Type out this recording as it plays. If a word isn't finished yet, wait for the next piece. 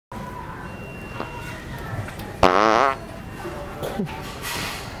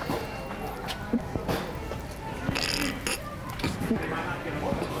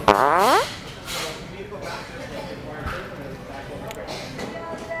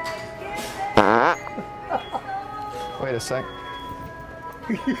Wait a sec.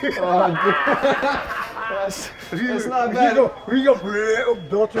 That's not bad. Where you go,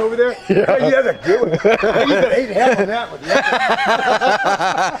 belch over there? Yeah, that's a good one. You got 8.5 on that one.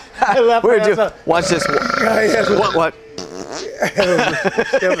 I left my ass up. Watch this. What?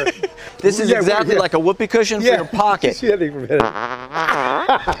 This is exactly like a whoopee cushion for your pocket. See that thing for a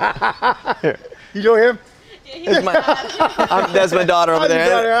minute. You know him? That's my daughter over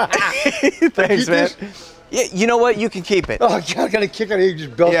there. Thanks, man. Yeah, you know what? You can keep it. Oh, God, I got a kick out of you.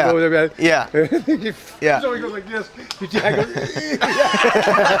 Just belch over there, man. Yeah. Yeah. So he goes like this.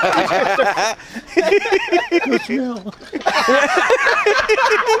 Good smell.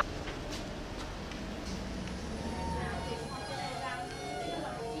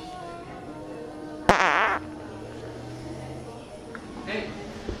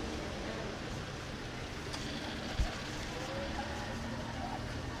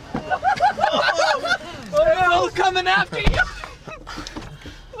 Oh, coming after you!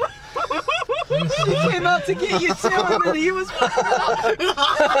 He came out to get you too, and then he was.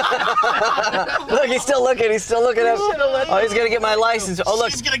 Look, he's still looking. He's still looking at. Oh, he's gonna get my license. Oh,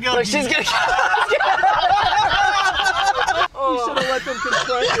 look. She's gonna go. Look, she's gonna. You should have let them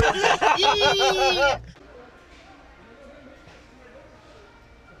confront you.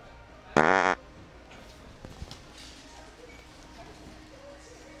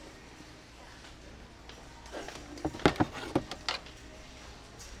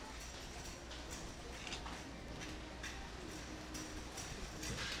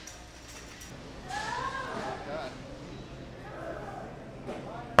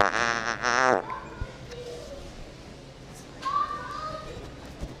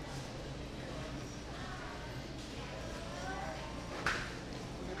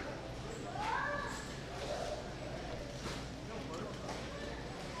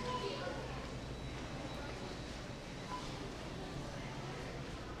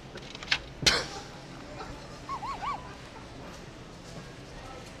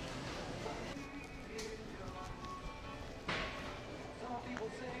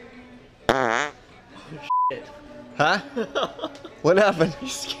 Huh? What happened? You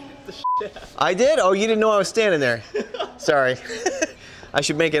scared the shit out. I did? Oh, you didn't know I was standing there. Sorry. I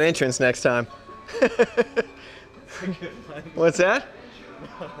should make an entrance next time. What's that?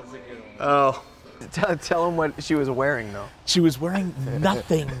 That was a good one. Oh. Tell him what she was wearing, though. She was wearing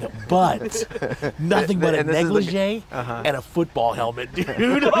nothing but a negligee and a football helmet, dude.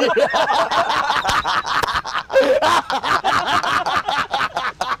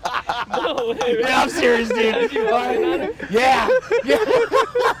 No way, Yeah, I'm serious, dude. Yeah.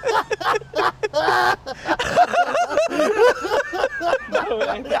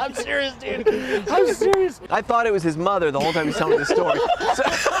 I'm serious, dude. I'm serious. I thought it was his mother the whole time he was telling me the story. So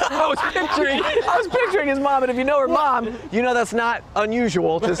I was picturing his mom, and if you know her mom, you know that's not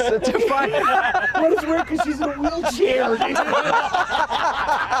unusual to find. What is weird? Because she's in a wheelchair, dude.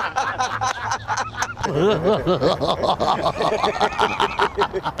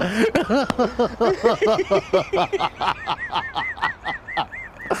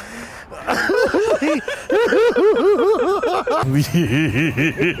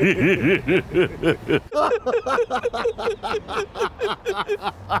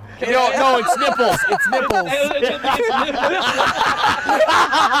 No, it's nipples. It's nipples.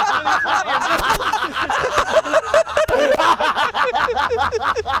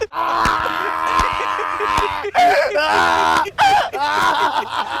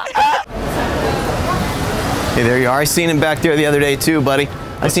 Hey, there you are. I seen him back there the other day too, buddy.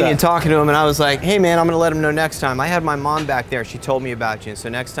 I seen you talking to him, and I was like, hey man, I'm gonna let him know next time. I had my mom back there. She told me about you, and so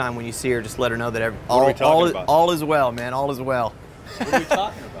next time when you see her, just let her know that all is well, man. All is well. What are we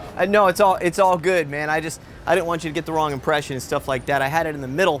talking about? No, it's all good, man. I didn't want you to get the wrong impression and stuff like that. I had it in the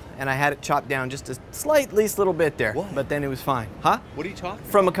middle, and I had it chopped down just a slight, least little bit there. What? But then it was fine. Huh? What are you talking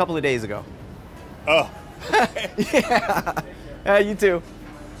about? From a couple of days ago. Oh. Yeah. You too.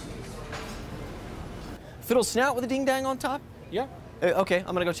 Fiddle snout with a ding dang on top? Yeah. Okay,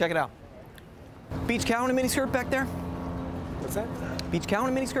 I'm gonna go check it out. Beach cow in a miniskirt back there? What's that? Beach cow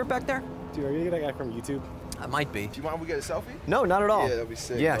in a miniskirt back there? Dude, are you that guy from YouTube? I might be. Do you mind if we get a selfie? No, not at all. Yeah, that'd be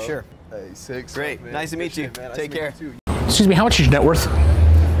sick. Yeah, bro. sure. Hey, sick. Great. Man. Nice to meet you. Shit, man. Take care. You Excuse me, how much is your net worth?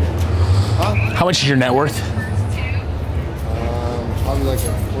 Huh? How much is your net worth? Probably like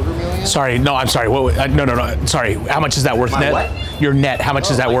 $250,000. Sorry, no, I'm sorry. No. Sorry, how much is that worth? My net? what? Your net, how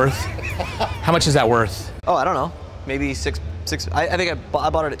much is that worth? How much is that worth? Oh, I don't know. Maybe six. I think I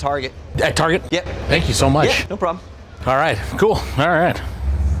bought it at Target. At Target? Yep. Thank you so much. Yeah, no problem. All right, cool. All right.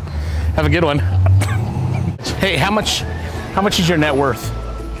 Have a good one. Hey, how much is your net worth?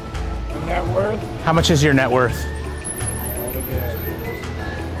 Net worth? How much is your net worth?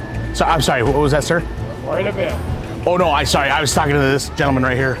 So I'm sorry. What was that, sir? Wait a minute. Oh no, I'm sorry. I was talking to this gentleman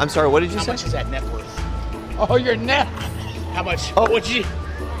right here. I'm sorry, what did you How say? much is that net worth? Oh, your net. How much? Oh. What'd you?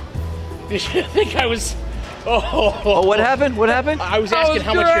 Did you think I was? Oh, what happened? What happened? I was asking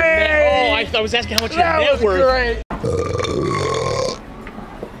how much your net. Oh, I was asking how much your net worth. Great.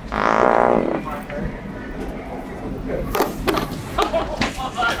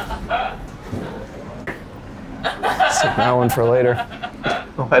 Save that one for later.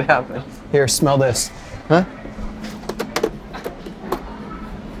 What happened? Here, smell this. Huh?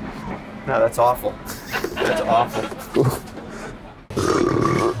 No, that's awful. That's awful.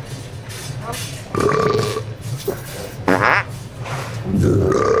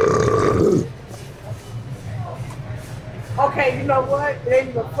 Okay, you know what? It ain't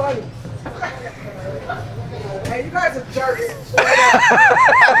even funny. Hey, you guys are jerks.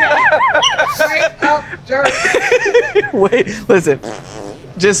 Straight up jerks. Wait, listen.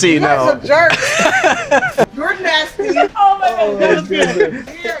 Just so you You guys know. are jerks. You're nasty. Oh my God.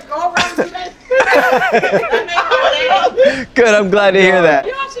 Here, go around to that. Good, I'm glad to hear that.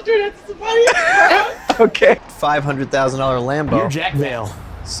 You should do that to somebody. Okay. $500,000 Lambo. You're Jack Vale.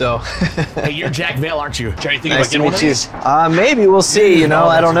 So. Hey, you're Jack Vale, aren't you? Trying to think Nice about to getting one meet of you. these? Maybe we'll see. You know,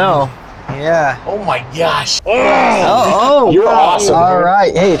 I don't know. Yeah. Oh my gosh. Oh. You're awesome. All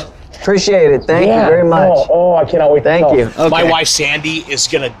right. Hey, appreciate it. Thank you very much. Oh, I cannot wait. Thank you. Okay. My wife Sandy is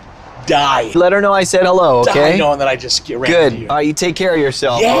gonna die. Let her know I said hello. Die Okay. knowing that I just ran into Good. you. All right. You take care of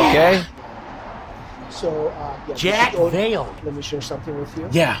yourself. Yeah. Okay. So, yeah, Jack Vale. let me share something with you.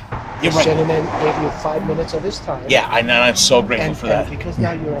 Yeah. You're This right. gentleman gave you 5 minutes of his time. Yeah, I'm so grateful And, for that. and because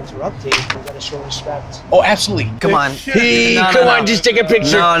now you're interrupting, we're going to show respect. Oh, absolutely. Come on. Hey, No, no, come no. on, just take a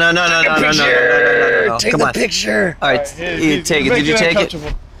picture. No. Take Come the on. picture. All right. You take it. Did you take it?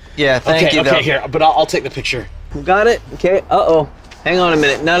 Yeah. Thank you. Okay, Though. here, but I'll take the picture. Got it? Okay. Uh-oh. Hang on a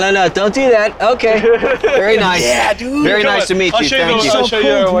minute. No. Don't do that. Okay. Very nice. Yeah, dude. Very nice to meet you. Thank you. I'll show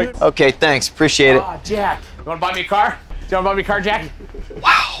you. Okay, thanks. Appreciate it. Jack, you want to buy me a car? Do you want to buy me a car, Jack?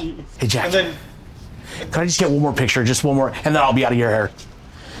 Wow. Hey, Jack. Can I just get one more picture? Just one more, and then I'll be out of your hair.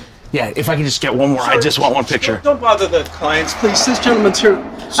 Yeah, if I can just get one more. I just want one picture. Don't bother the clients, please. This gentleman's here.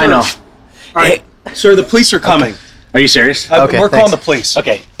 Sir. I know. All right, sir. The police are coming. Are you serious? Okay, We're calling thanks. the police.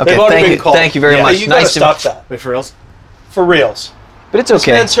 Okay. Okay, They've already thank been you. called. Thank you very Yeah, much. You Nice gotta to stop that. Wait, for reals? For reals. But it's This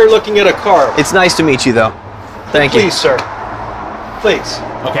okay. man's here looking at a car. It's nice to meet you, though. Thank you. Please, sir. Please.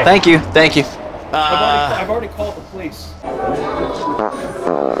 Okay. Thank you. Thank you. I've already called the police.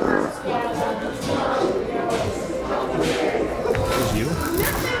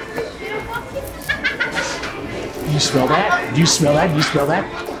 Do you smell that? Do you smell that? Do you smell that?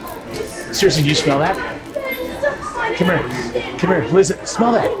 Seriously, do you smell that? Come here. Come here. Listen,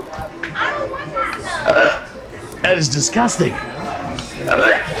 smell that. That is disgusting.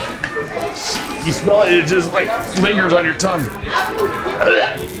 You smell it, it just like lingers on your tongue.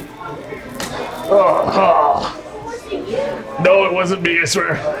 Oh. No, it wasn't me, I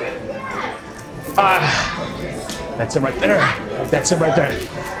swear. That's him right there. That's him right there.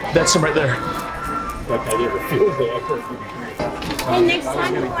 That's him right there. And next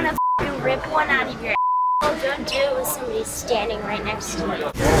time you want to rip one out of your ass, don't do it with somebody standing right next to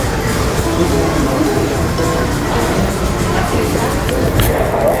you.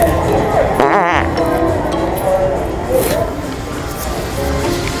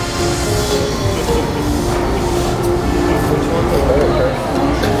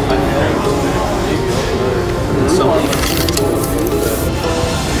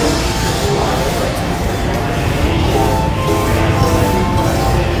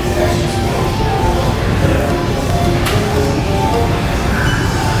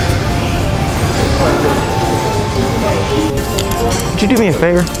 Would you do me a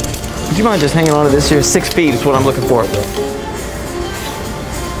favor? Would you mind just hanging on to this here? 6 feet is what I'm looking for.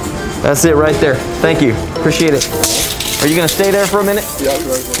 That's it right there. Thank you. Appreciate it. Are you going to stay there for a minute? Yeah,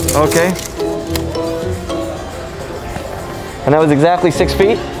 right. Okay. And that was exactly 6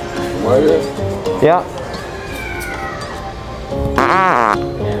 feet? Right here. Yeah.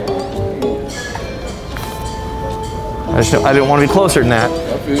 I didn't want to be closer than that. I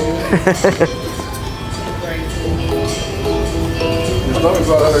feel you. Your stomach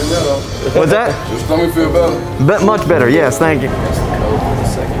probably hurt now, though. What's that? Your stomach feel better. Much better, yes, thank you.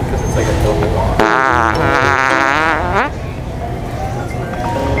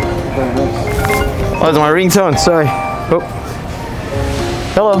 Oh, that's my ringtone, sorry. Oh.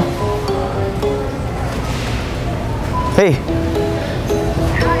 Hello. Hey.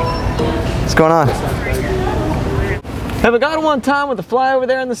 What's going on? Have I got one time with the fly over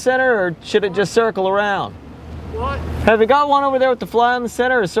there in the center, or should it just circle around? What? Have you got one over there with the fly on the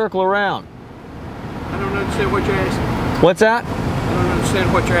center or circle around? I don't understand what you're asking. What's that? I don't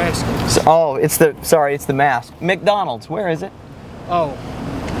understand what you're asking. So, oh, it's the mask. McDonald's, where is it? Oh.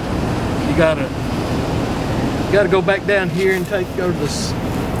 You gotta go back down here and go to this,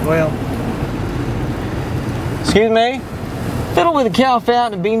 well. Excuse me? Fiddle with a cow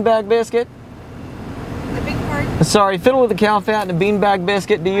fat and a beanbag biscuit? A big part? Sorry, fiddle with a cow fat and a beanbag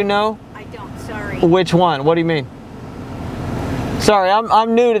biscuit, do you know? I don't, sorry. Which one? What do you mean? Sorry,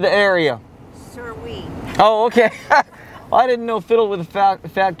 I'm new to the area. Sir, we. Oh, okay. I didn't know fiddle with a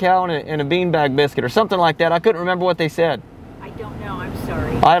fat cow and a beanbag biscuit or something like that. I couldn't remember what they said. I don't know, I'm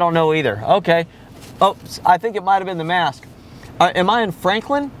sorry. I don't know either. Okay. Oh, I think it might have been the mask. Am I in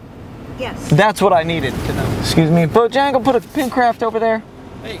Franklin? Yes. That's what I needed to know. Excuse me. Bojangle, put a Pincraft over there.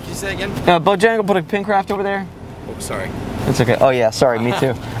 Hey, can you say again? Bojangle, put a Pincraft over there. Oh, sorry. It's okay. Oh yeah, sorry, me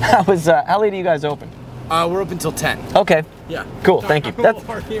too. How late do you guys open? We're open till 10. Okay. Yeah. Cool, thank you.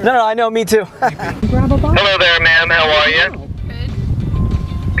 No, I know, me too. Hello there, ma'am. How are you? Good.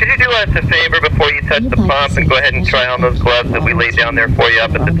 Could you do us a favor before you touch the pump and go ahead and try on those gloves that we laid down there for you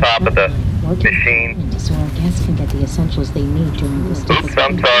up at the top of the machine? So our guests can get the essentials they need during this. Oops,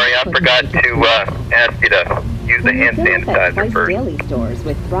 I'm sorry. I forgot to ask you to use the hand sanitizer first. Daily stores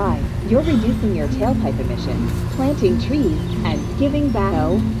with Thrive. You're reducing your tailpipe emissions, planting trees, and giving back.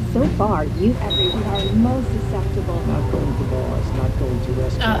 So far, you everyone are most susceptible. Not going to bars, not going to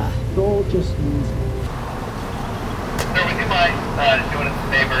restaurants. It all just means. Sir, would you mind doing us a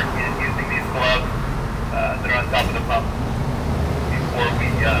favor and using these gloves that are on top of the pump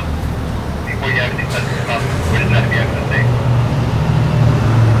before you actually touch the pump? We're just not going to be able to see.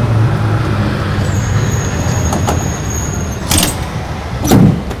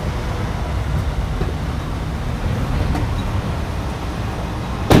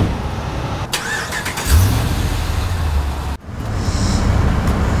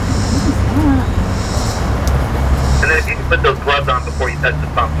 And then if you can put those gloves on before you touch the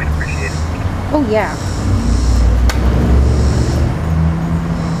pump, we'd appreciate it. Oh yeah.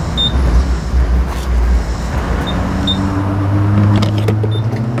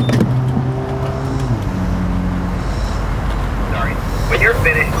 Sorry. When you're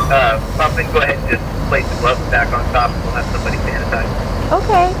finished pumping, go ahead and just place the gloves back on top and we'll have somebody sanitize.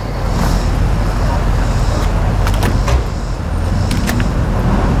 Okay.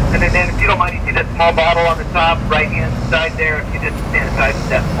 And then if you don't mind, you see that small bottle on the top, right hand side there, if you just sanitize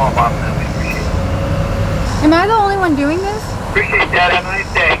that small bottle, then we appreciate it. Am I the only one doing this? Appreciate that. Have a nice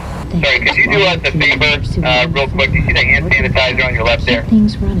day. Sorry, could you do us a favor real quick? Do you see the hand sanitizer on your left there?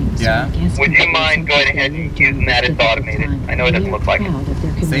 Things running. Yeah. Would you mind going ahead and using that? It's automated. I know it doesn't look like it.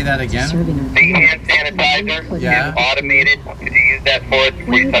 Say that again? The hand sanitizer is automated. Could you use that for us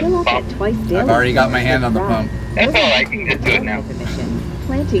before you touch the pump? I've already got my hand on the pump. That's alright, you can just do it now.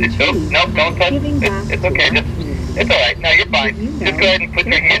 Planting trees. Nope, don't touch it. It's okay, it's alright. No, you're fine. Just go ahead and put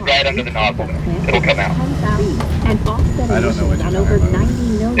your hand right under the nozzle. It'll come out. I don't know what you're talking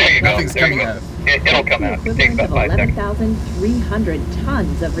about. There you go. Nothing's coming out. It'll come out. It takes about 5 seconds. 11,300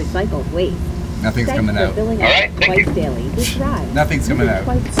 tons of recycled waste. Nothing's coming out. Alright, thank you. Daily. Nothing's coming out.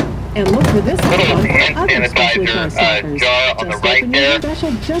 And look for this Little one hand for other special sanitizer shoppers. jar on the Just right open there. your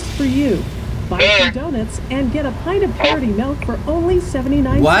special just for you. Buy some donuts and get a pint of purity milk for only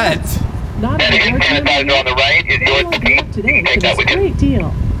 79 cents. What? Not That hand sanitizer on the right is yours to keep. You can take that with you. Great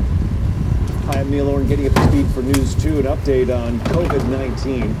deal. Hi, I'm Neil Oren, getting up to speed for News 2. An update on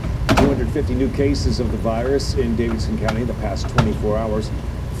COVID-19. 250 new cases of the virus in Davidson County in the past 24 hours.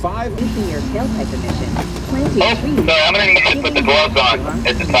 5 Reducing your tailpipe emissions. Planting trees. Sorry, I'm going to need you to put the gloves on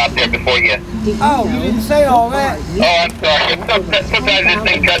at the top there before you. Oh, you didn't say all that. Oh, I'm sorry. Sometimes this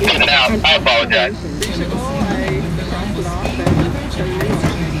thing cuts in and out. I apologize.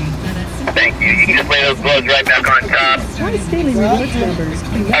 Thank you. You can just lay those gloves right back on top. Twice daily rewards members.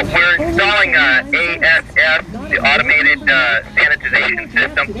 We're installing ASF, the automated sanitization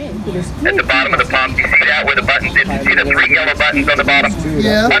system, at the bottom of the pump. You see that where the buttons is? You see the 3 yellow buttons on the bottom?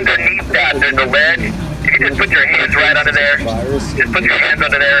 Yeah. Underneath that, there's a ledge. If you just put your hands right under there, just put your hands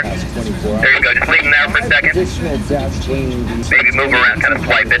under there. There you go. Just leave them there for a second. Maybe move around, kind of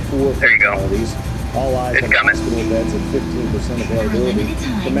swipe it. There you go. All eyes It's on coming. hospital beds at 15% availability.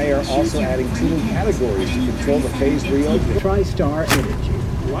 The mayor also adding 2 new categories to control the phased reopening. TriStar Energy.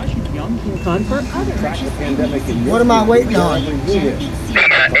 Con for others. Track the pandemic in your What am I waiting on? The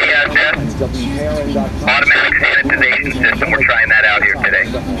ASF, automatic sanitization system. We're trying that out here today.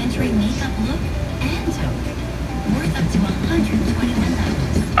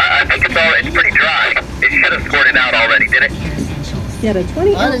 I think it's pretty dry. It should have squirted out already, did it? Get a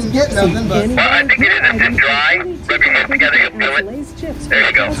 20 I didn't get nothing, but I think it is. It's just dry. Rub your hands together, you'll feel it. Lay's chips There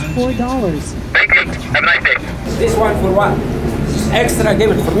you go. cost $4. Thank you. Have a nice day. This one for what? Extra, give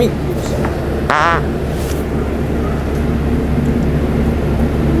it for me.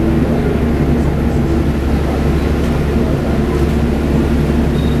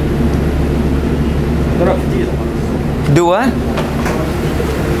 Do what?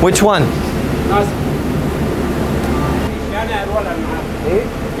 Which one?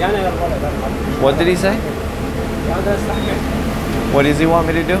 What did he say? What does he want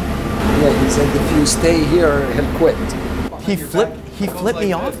me to do? Yeah, he said if you stay here, he'll quit. He flipped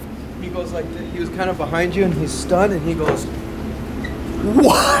me off? He goes like this. He was kind of behind you and he's stunned and he goes,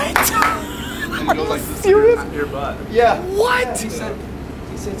 what? Are you serious? Your butt. Yeah. What? Yeah,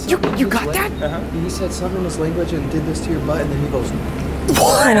 he said You got that? He said something in his language and did this to your butt and then he goes,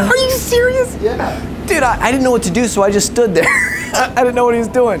 what? Are you serious? Yeah. Dude, I didn't know what to do, so I just stood there. I didn't know what he was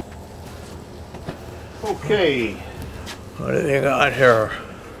doing. Okay. What do you got here?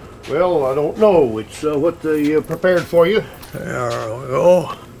 Well, I don't know. It's what they prepared for you. There we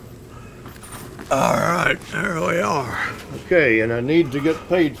go. All right, there we are. Okay, and I need to get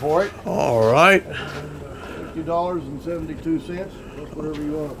paid for it. All right. $50.72. That's whatever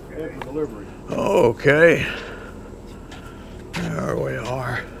you want to pay for delivery. Okay. There we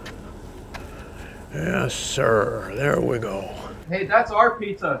are. Yes, sir. There we go. hey, that's our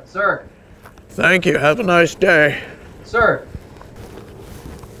pizza, sir. Thank you. Have a nice day. Sir.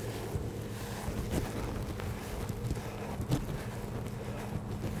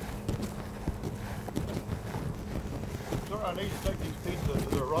 Sir, I need to take these pizzas to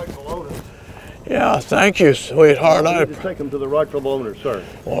their rightful owners. Yeah, thank you, sweetheart. I need to take them to the rightful owner, sir.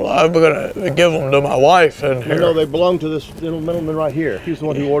 Well, I'm going to give them to my wife in here. No, they belong to this gentleman right here. He's the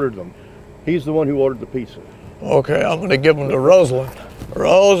one who ordered them. He's the one who ordered the pizza. Okay, I'm going to give them to Rosalind.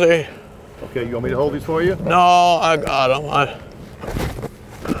 Rosie. Okay, you want me to hold these for you? No, I got them.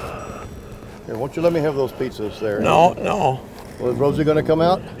 Here, won't you let me have those pizzas there? No, no. Well, is Rosie going to come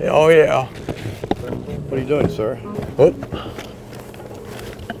out? Oh, yeah. What are you doing, sir? Oop.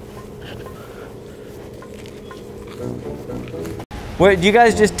 Wait, do you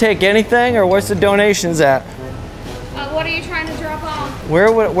guys just take anything, or what's the donations at? What are you trying to drop off?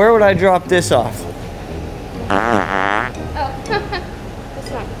 Where would I drop this off? Oh,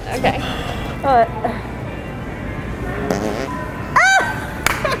 that's not okay.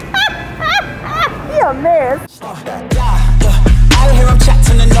 You missed. I hear him chat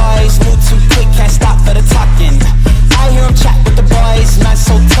to the noise, move too quick, can't stop for the talking. I hear him chat with the boys, man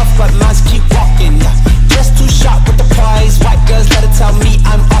so tough, but mans keep walking. Just too sharp with the prize, white girls let it tell me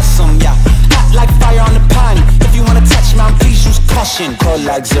I'm awesome, yeah. Hot like fire on the pan, if you wanna touch me, please use caution. Cold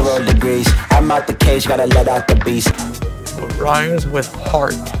like 0 degrees, I'm out the cage, gotta let out the beast. It rhymes with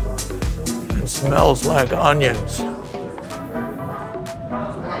heart and smells like onions. It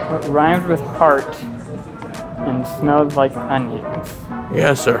rhymes with heart and smells like onions.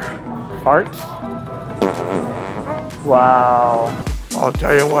 Yes, sir. Heart? Wow. I'll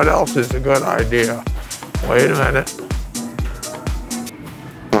tell you what else is a good idea. Wait a minute.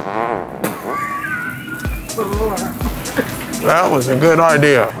 That was a good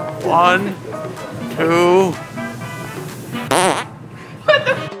idea. 1, 2.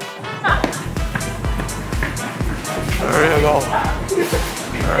 There you go.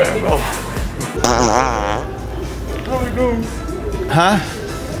 There you go. Huh?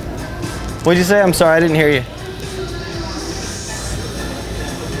 What'd you say? I'm sorry, I didn't hear you.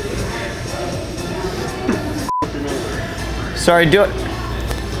 Sorry, do it.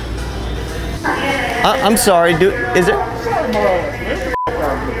 I'm sorry, is it?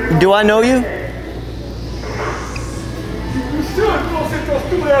 Do I know you? You should go sit your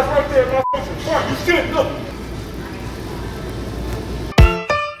stupid ass right there in my fucking front. You should look.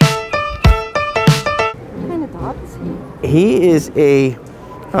 What kind of dog is he? He is a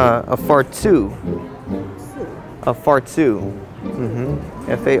fartzoo. A fartzoo.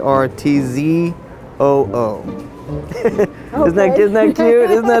 F-A-R-T-Z-O-O. Isn't that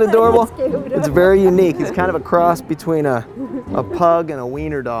cute? Isn't that adorable? It's very unique. He's kind of a cross between a pug and a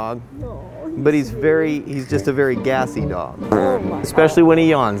wiener dog. But he's just a very gassy dog. Especially when he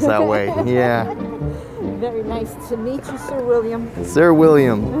yawns that way. Yeah. Very nice to meet you, Sir William. Sir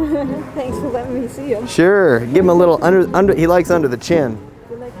William. Thanks for letting me see him. Sure. Give him a little under he likes under the chin.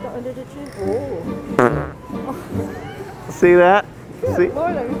 You like the under the chin? Oh. See that? See?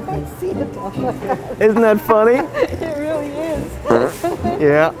 Lord, I've never seen a dog like that. Isn't that funny? It really is.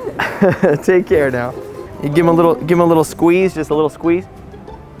 Yeah. Take care now. You give him a little squeeze, just a little squeeze.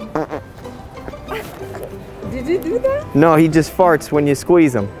 Did you do that? No, he just farts when you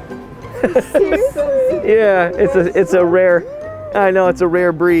squeeze him. Seriously? Yeah, it's a rare. I know, it's a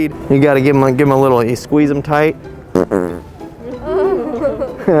rare breed. You got to give him a little. You squeeze him tight.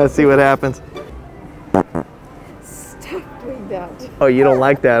 See what happens. Stop doing that. Oh, you don't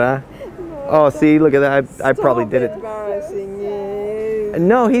like that, huh? No, oh, see, look at that. I probably did it. Embarrassing you.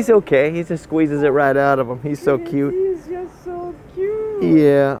 No, he's okay. He just squeezes it right out of him. He's so cute. He's just so cute.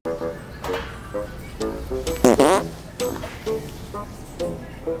 Yeah.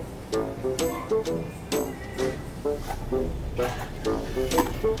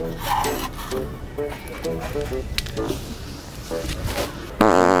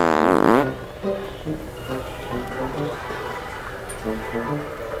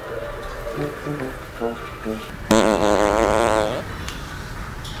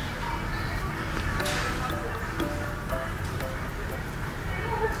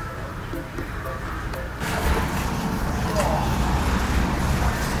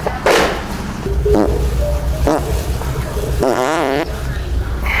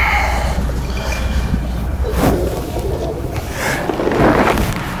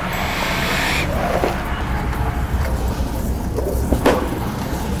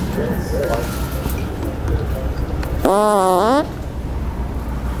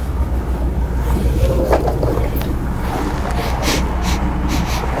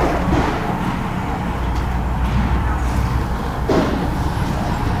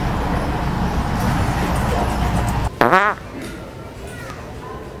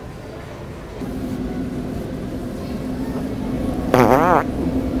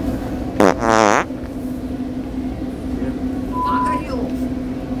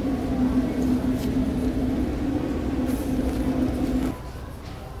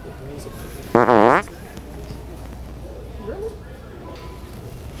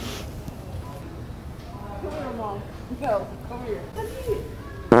 No, come here.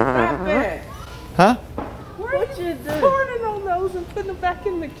 Stop it. Huh? What you do? Pouring on those and putting them back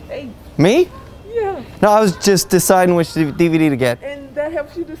in the case. Me? Yeah. No, I was just deciding which DVD to get. And that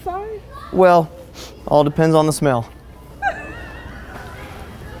helps you decide? Well, all depends on the smell.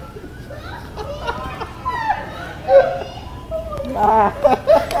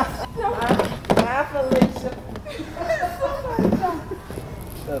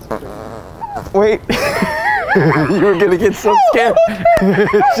 Wait. You were gonna get so scared.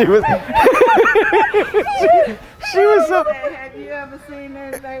 She was. she was so. Have you ever seen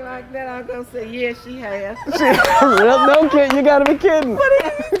anything like that? I'm gonna say yes, she has. No kid, you gotta be kidding. What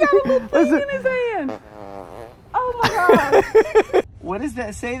is he got a little thing in his hand? Oh my God. What is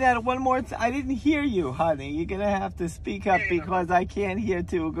that? Say that one more time. I didn't hear you, honey. You're gonna have to speak up because I can't hear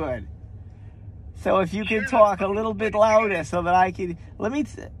too good. So if you can talk a little bit louder so that I can, let me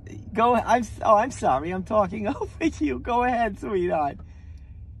go. I'm sorry. I'm talking over you. Go ahead, sweetheart.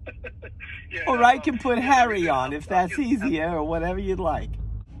 Or I can put Harry on if that's easier or whatever you'd like.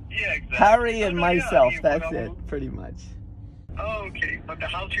 Yeah, exactly. Harry and myself, that's it, pretty much. Oh, okay. But the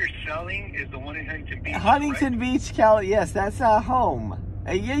house you're selling is the one in Huntington Beach, Huntington Beach, Cali. Yes, that's our home.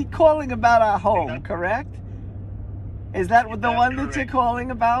 You're calling about our home, correct? Is that the one that you're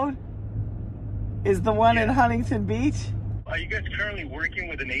calling about? Is the one in Huntington Beach? Are you guys currently working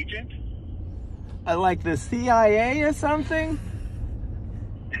with an agent? Like the CIA or something?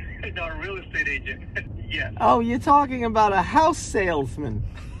 No, a real estate agent. Yeah. Oh, you're talking about a house salesman.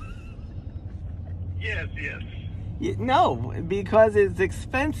 Yes, yes. No, because it's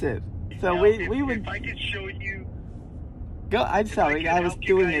expensive. So yeah, we would. If I could show you. Go. I'm sorry, I was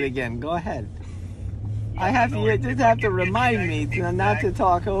doing it again. Go ahead. You just have to remind me not to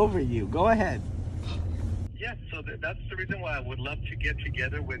talk over you. Go ahead. Yes, so that's the reason why I would love to get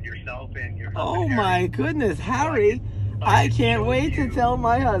together with yourself and your husband. Oh my goodness, Harry! I can't wait to tell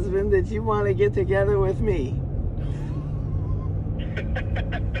my husband that you want to get together with me.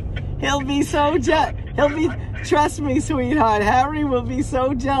 He'll be so trust me, sweetheart, Harry will be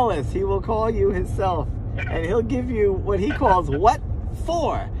so jealous. He will call you himself and he'll give you what he calls what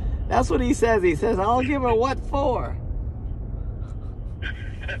for. That's what he says. He says, I'll give her what for.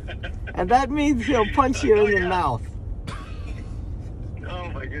 And that means he'll punch you in the mouth. Oh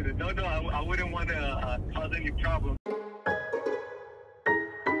my goodness. No, I wouldn't want to cause any problems.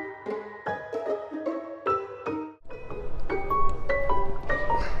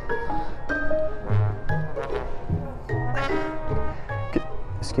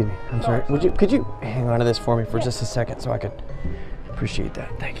 Excuse me, I'm sorry. Could you hang on to this for me for just a second so I could appreciate that?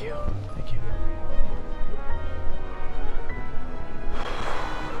 Thank you. Thank you.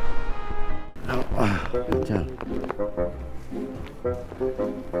 Good job.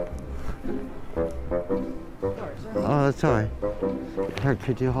 Oh, that's all right. Here,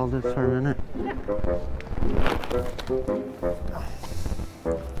 could you hold this for a minute?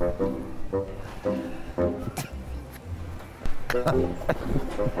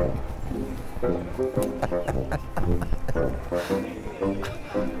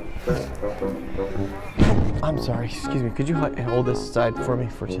 I'm sorry, excuse me. Could you hold this aside for me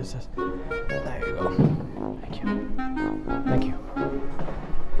for just a second? There you go. Thank you. Thank you.